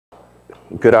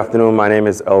Good afternoon, my name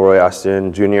is Elroy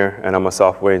Ashtian Jr., and I'm a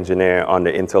software engineer on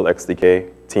the Intel XDK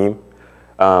team.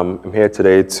 I'm here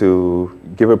today to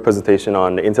give a presentation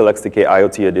on the Intel XDK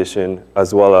IoT edition,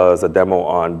 as well as a demo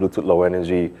on Bluetooth Low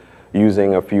Energy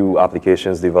using a few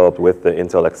applications developed with the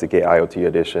Intel XDK IoT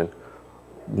edition.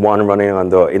 One running on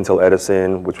the Intel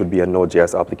Edison, which would be a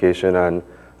Node.js application, and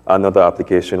another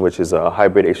application, which is a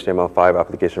hybrid HTML5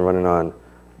 application running on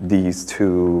these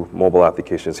two mobile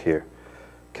applications here.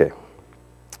 Okay.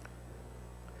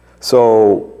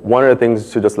 So one of the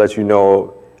things to just let you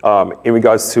know, in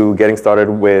regards to getting started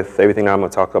with everything I'm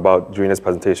going to talk about during this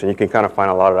presentation, you can kind of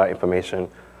find a lot of that information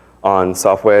on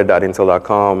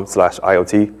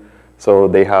software.intel.com/IoT. So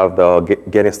they have the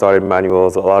getting started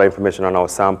manuals, a lot of information on our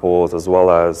samples, as well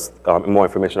as more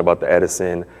information about the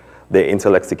Edison, the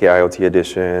Intel XDK IoT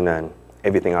edition, and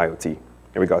everything IoT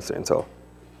in regards to Intel.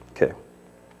 Okay.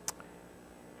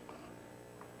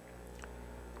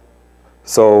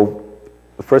 So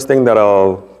the first thing that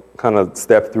I'll kind of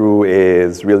step through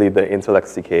is really the Intel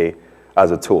XDK as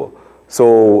a tool.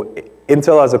 So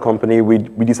Intel as a company, we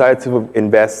decided to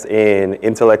invest in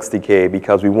Intel XDK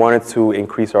because we wanted to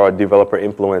increase our developer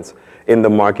influence in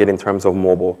the market in terms of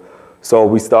mobile. So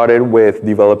we started with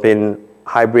developing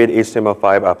hybrid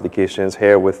HTML5 applications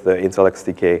here with the Intel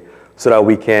XDK so that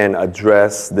we can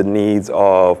address the needs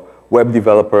of web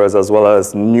developers as well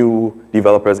as new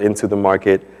developers into the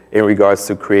market in regards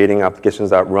to creating applications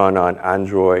that run on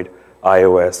Android,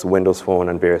 iOS, Windows Phone,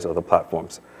 and various other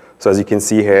platforms. So as you can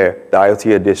see here, the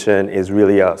IoT edition is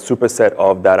really a superset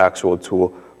of that actual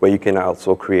tool where you can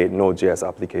also create Node.js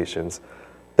applications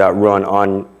that run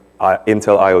on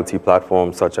Intel IoT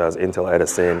platforms such as Intel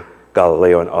Edison,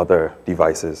 Galileo, and other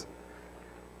devices.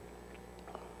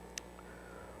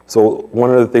 So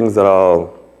one of the things that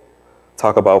I'll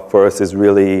talk about first is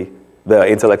really the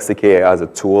Intel XDK as a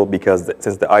tool, because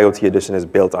since the IoT edition is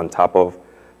built on top of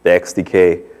the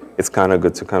XDK, it's kind of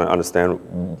good to kind of understand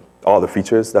all the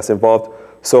features that's involved.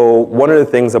 So one of the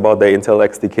things about the Intel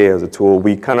XDK as a tool,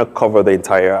 we kind of cover the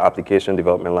entire application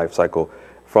development lifecycle,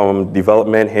 from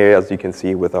development here, as you can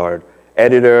see, with our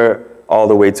editor, all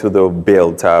the way to the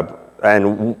build tab.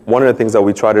 And one of the things that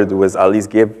we try to do is at least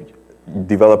give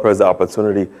developers the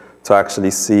opportunity to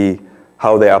actually see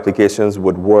how their applications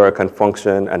would work and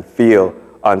function and feel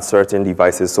on certain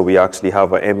devices. So we actually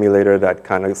have an emulator that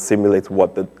kind of simulates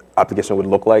what the application would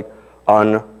look like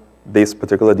on this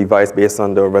particular device based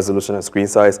on the resolution and screen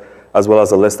size, as well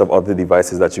as a list of other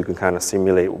devices that you can kind of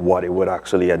simulate what it would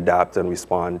actually adapt and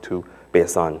respond to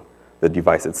based on the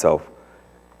device itself.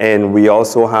 And we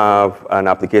also have an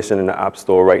application in the App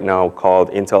Store right now called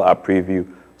Intel App Preview.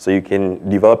 So you can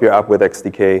develop your app with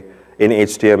XDK in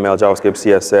HTML, JavaScript,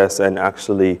 CSS, and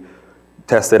actually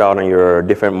test it out on your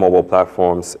different mobile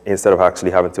platforms instead of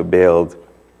actually having to build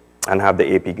and have the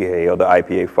APK or the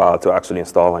IPA file to actually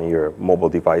install on your mobile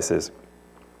devices.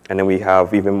 And then we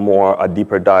have even more, a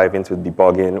deeper dive into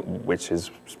debugging, which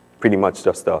is pretty much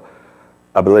just the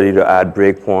ability to add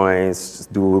breakpoints,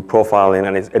 do profiling,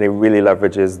 and it really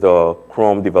leverages the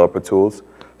Chrome developer tools.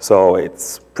 So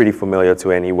it's pretty familiar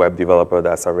to any web developer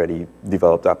that's already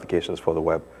developed applications for the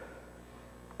web.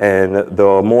 And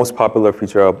the most popular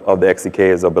feature of the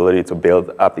XDK is the ability to build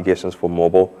applications for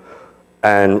mobile.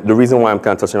 And the reason why I'm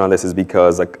kind of touching on this is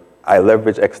because I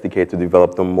leverage XDK to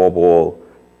develop the mobile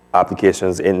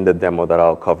applications in the demo that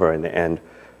I'll cover in the end.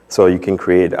 So you can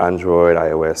create Android,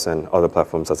 iOS, and other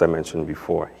platforms, as I mentioned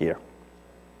before here.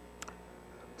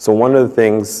 So one of the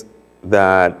things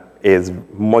that is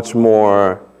much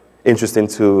more interesting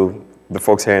to the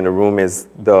folks here in the room is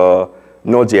the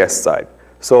Node.js side.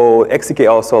 So XDK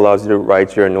also allows you to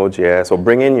write your Node.js or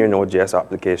bring in your Node.js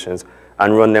applications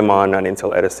and run them on an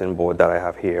Intel Edison board that I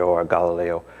have here or a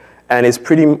Galileo. And it's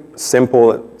pretty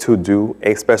simple to do,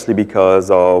 especially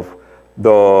because of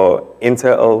the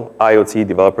Intel IoT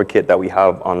developer kit that we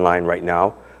have online right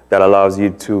now that allows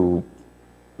you to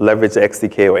leverage the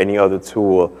XDK or any other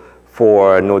tool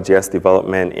for Node.js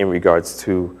development in regards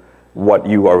to what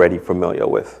you are already familiar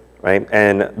with, right?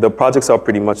 And the projects are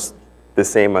pretty much the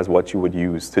same as what you would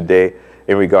use today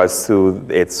in regards to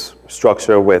its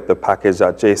structure with the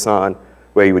package.json,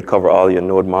 where you would cover all your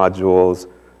node modules,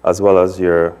 as well as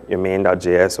your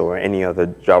main.js or any other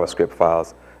JavaScript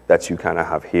files that you kind of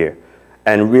have here.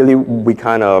 And really, we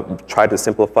kind of try to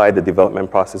simplify the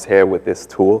development process here with this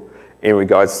tool in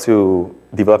regards to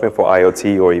developing for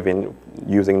IoT or even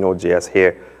using Node.js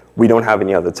here. We don't have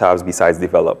any other tabs besides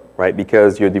develop, right?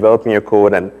 Because you're developing your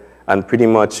code and pretty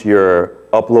much you're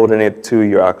uploading it to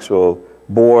your actual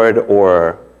board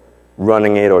or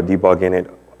running it or debugging it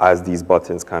as these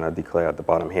buttons kind of declare at the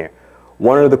bottom here.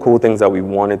 One of the cool things that we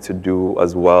wanted to do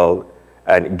as well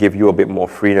and give you a bit more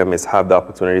freedom is have the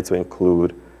opportunity to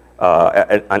include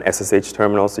an SSH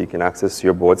terminal so you can access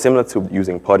your board, similar to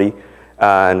using PuTTY,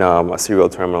 and a serial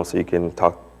terminal so you can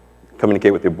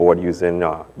communicate with your board using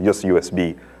just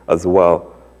USB as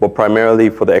well. But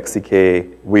primarily for the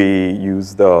XDK, we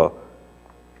use the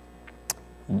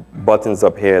buttons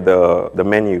up here, the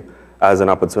menu, as an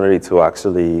opportunity to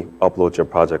actually upload your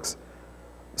projects.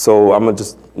 So I'm gonna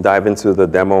just dive into the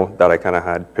demo that I kind of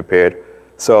had prepared.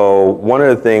 So one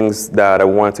of the things that I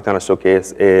wanted to kind of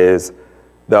showcase is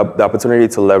the opportunity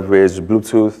to leverage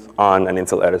Bluetooth on an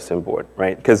Intel Edison board,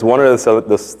 right? Because one of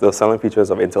the selling features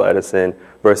of Intel Edison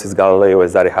versus Galileo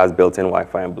is that it has built-in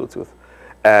Wi-Fi and Bluetooth.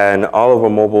 And all of our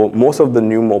most of the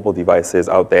new mobile devices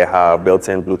out there have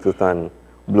built-in Bluetooth and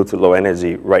Bluetooth Low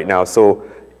Energy right now. So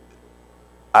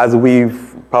as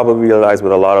we've probably realized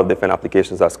with a lot of different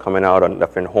applications that's coming out on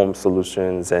different home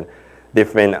solutions and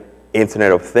different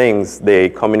Internet of Things, they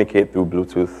communicate through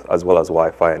Bluetooth as well as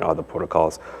Wi-Fi and other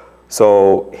protocols.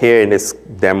 So here in this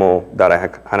demo that I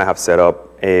kind of have set up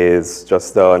is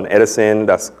just an Edison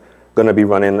that's going to be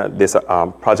running this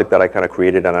project that I kind of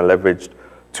created, and I leveraged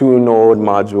 2 node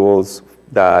modules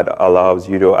that allows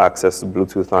you to access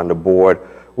Bluetooth on the board,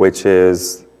 which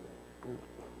is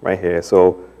right here.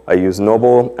 So I use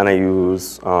Noble and I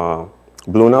use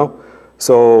Blueno.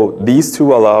 So these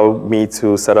 2 allow me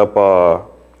to set up a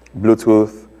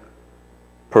Bluetooth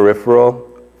peripheral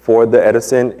for the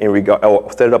Edison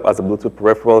set it up as a Bluetooth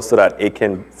peripheral so that it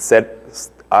can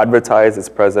advertise its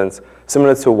presence,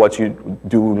 similar to what you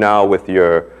do now with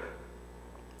your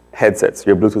headsets,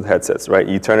 your Bluetooth headsets, right?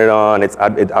 You turn it on, it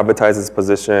advertises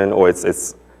position or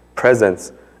its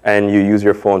presence, and you use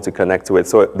your phone to connect to it.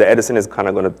 So the Edison is kind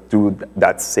of going to do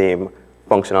that same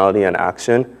functionality and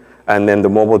action, and then the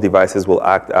mobile devices will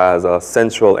act as a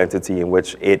central entity in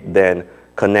which it then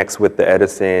connects with the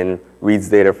Edison, reads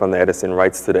data from the Edison,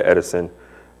 writes to the Edison.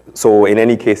 So in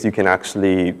any case, you can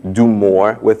actually do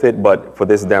more with it, but for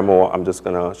this demo, I'm just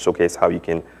going to showcase how you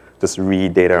can just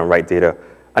read data and write data.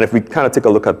 And if we kind of take a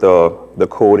look at the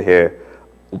code here,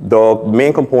 the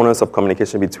main components of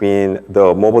communication between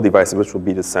the mobile devices, which will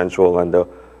be the central, and the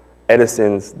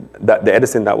Edison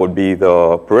that would be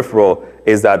the peripheral,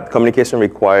 is that communication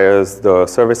requires the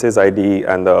services ID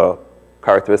and the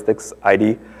characteristics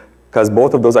ID, because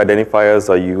both of those identifiers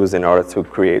are used in order to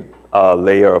create a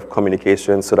layer of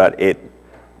communication so that it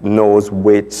knows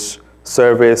which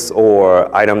service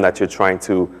or item that you're trying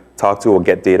to talk to or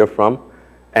get data from.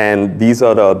 And these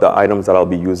are the items that I'll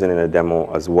be using in a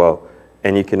demo as well.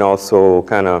 And you can also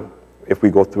kind of, if we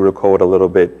go through the code a little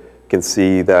bit, you can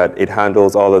see that it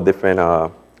handles all the different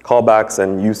callbacks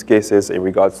and use cases in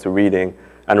regards to reading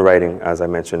and writing, as I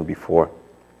mentioned before.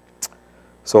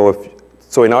 So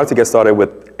in order to get started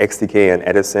with XDK and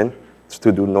Edison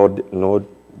to do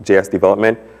Node.js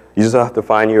development, you just have to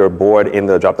find your board in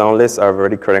the drop-down list. I've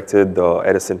already connected the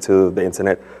Edison to the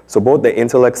internet. So both the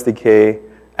Intel XDK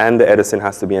and the Edison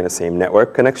has to be in the same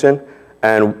network connection.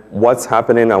 And what's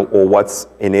happening or what's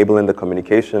enabling the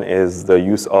communication is the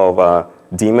use of a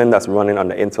daemon that's running on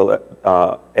the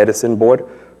Intel Edison board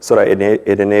so that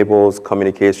it enables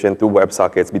communication through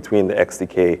WebSockets between the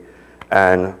XDK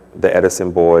and the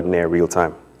Edison board near real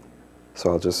time.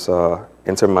 So I'll just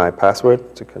enter my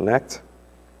password to connect.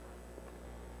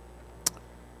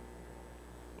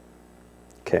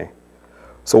 Okay.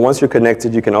 So once you're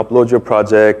connected, you can upload your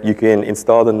project. You can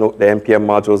install the NPM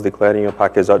modules declared in your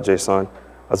package.json,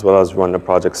 as well as run the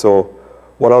project. So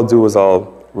what I'll do is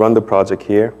I'll run the project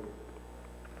here.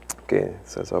 Okay, it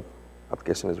says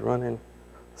application is running.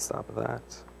 Stop that.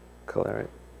 Clear it.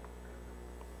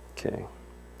 Okay.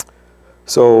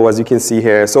 So as you can see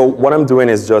here, so what I'm doing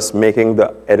is just making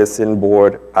the Edison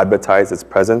board advertise its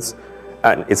presence,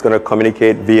 and it's going to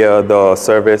communicate via the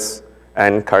service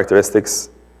and characteristics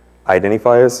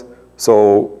identifiers.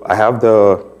 So I have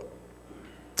the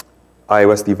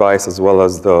iOS device as well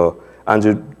as the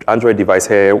Android device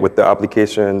here with the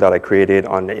application that I created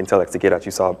on the Intel XDK that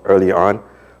you saw earlier on.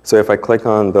 So if I click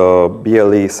on the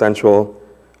BLE Central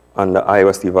on the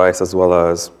iOS device as well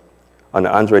as on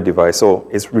the Android device, so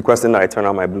it's requesting that I turn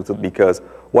on my Bluetooth because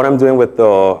what I'm doing with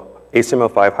the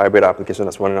HTML5 hybrid application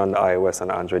that's running on the iOS and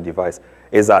the Android device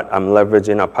is that I'm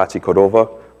leveraging Apache Cordova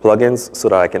plugins so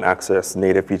that I can access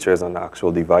native features on the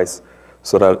actual device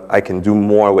so that I can do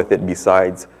more with it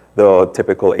besides the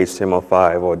typical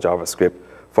HTML5 or JavaScript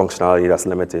functionality that's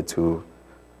limited to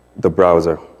the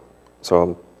browser.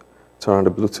 So turn on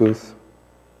the Bluetooth.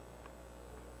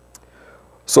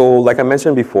 So like I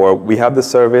mentioned before, we have the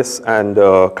service and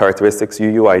the characteristics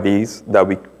UUIDs that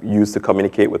we use to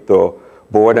communicate with the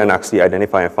board and actually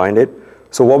identify and find it.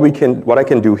 So what I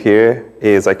can do here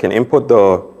is I can input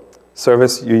the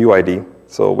service UUID,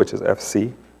 so which is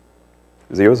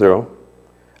FC00,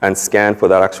 and scan for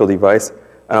that actual device.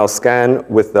 And I'll scan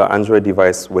with the Android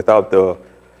device without the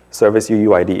service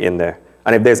UUID in there.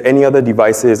 And if there's any other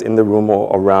devices in the room or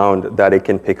around that it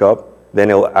can pick up, then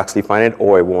it'll actually find it,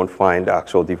 or it won't find the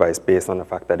actual device based on the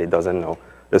fact that it doesn't know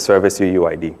the service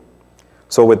UUID.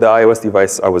 So with the iOS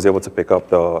device, I was able to pick up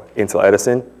the Intel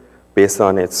Edison based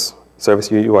on its service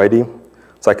UUID.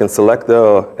 So I can select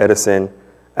the Edison,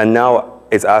 and now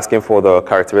it's asking for the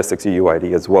characteristics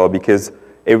UUID as well, because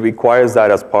it requires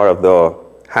that as part of the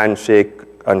handshake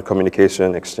and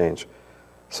communication exchange.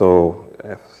 So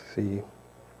FC0F,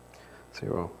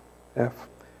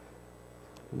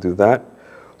 do that.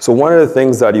 So one of the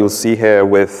things that you'll see here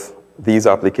with these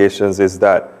applications is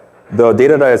that the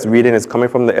data that it's reading is coming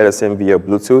from the Edison via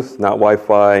Bluetooth, not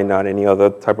Wi-Fi, not any other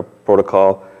type of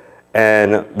protocol.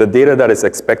 And the data that it's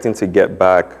expecting to get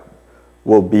back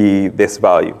will be this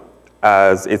value,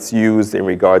 as it's used in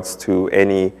regards to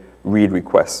any read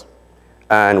requests.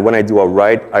 And when I do a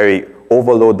write, I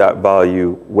overload that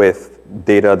value with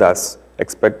data that's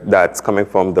coming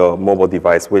from the mobile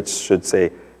device, which should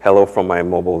say, hello from my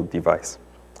mobile device.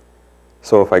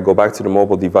 So if I go back to the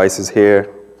mobile devices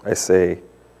here, I say,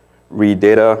 read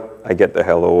data, I get the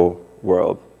hello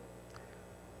world.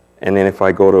 And then if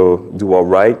I go to do a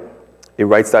write, it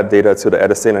writes that data to the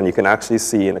Edison, and you can actually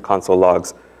see in the console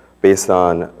logs based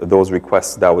on those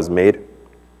requests that was made.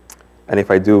 And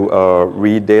if I do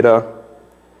read data,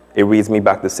 it reads me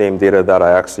back the same data that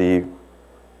I actually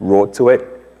wrote to it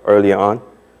earlier on.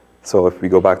 So if we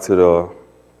go back to the,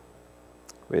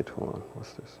 wait, hold on,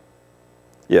 what's this?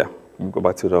 Yeah, we go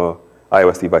back to the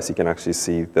iOS device, you can actually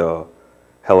see the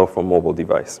hello from mobile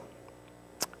device.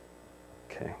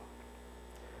 Okay.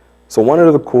 So one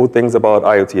of the cool things about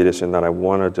IoT Edition that I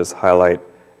want to just highlight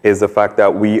is the fact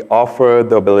that we offer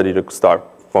the ability to start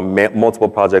from multiple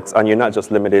projects, and you're not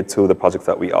just limited to the projects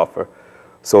that we offer.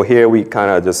 So here we kind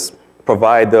of just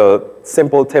provide the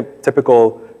simple,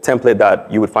 typical template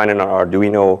that you would find in an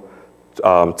Arduino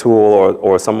tool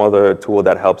or some other tool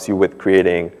that helps you with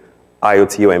creating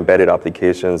IoT or embedded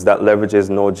applications that leverages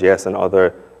Node.js and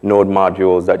other Node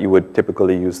modules that you would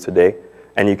typically use today.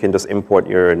 And you can just import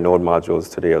your Node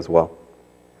modules today as well.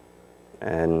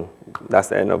 And that's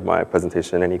the end of my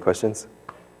presentation. Any questions?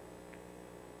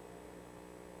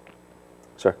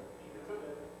 Sure.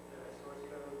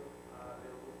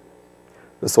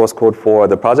 The source code for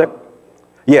the project?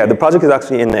 Yeah, the project is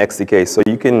actually in the XDK. So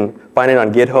you can find it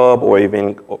on GitHub or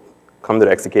even come to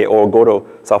the XDK or go to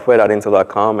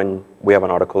software.intel.com, and we have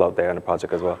an article out there on the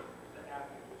project as well.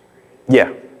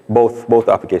 Yeah, both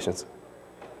applications.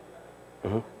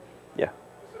 Mm-hmm. Yeah.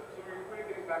 So are you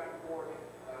getting back and forth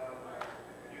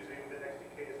using the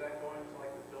XDK? Is that going to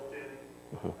like the built-in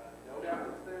Node app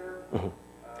that's there? Mm-hmm.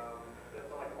 That's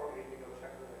not like organizing to go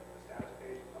check the status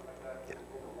page and stuff like that? Is it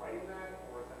overwriting that,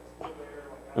 or is that still there?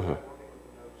 Like, how's that working with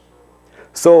the Node server?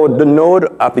 So the Node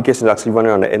application is actually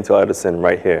running on the Intel Edison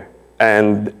right here.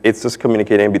 And it's just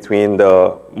communicating between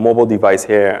the mobile device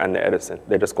here and the Edison.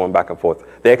 They're just going back and forth.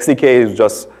 The XDK is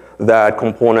just that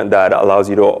component that allows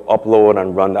you to upload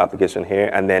and run the application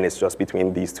here, and then it's just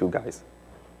between these two guys.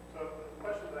 So the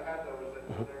question that I had, though, is that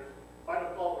there's, by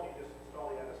default, when you just install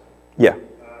the Edison, Yeah.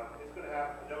 It's going to have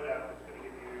a Node app that's going to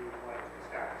give you like the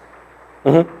status.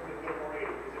 Mm-hmm. Is it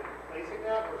replacing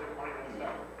that, or is it running it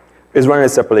separate? It's running it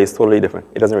separately. It's totally different.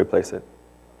 It doesn't replace it.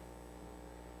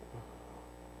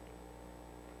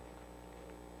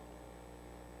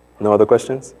 No other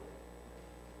questions?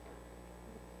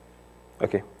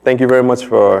 Okay. Thank you very much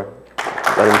for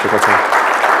letting me take my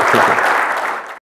time.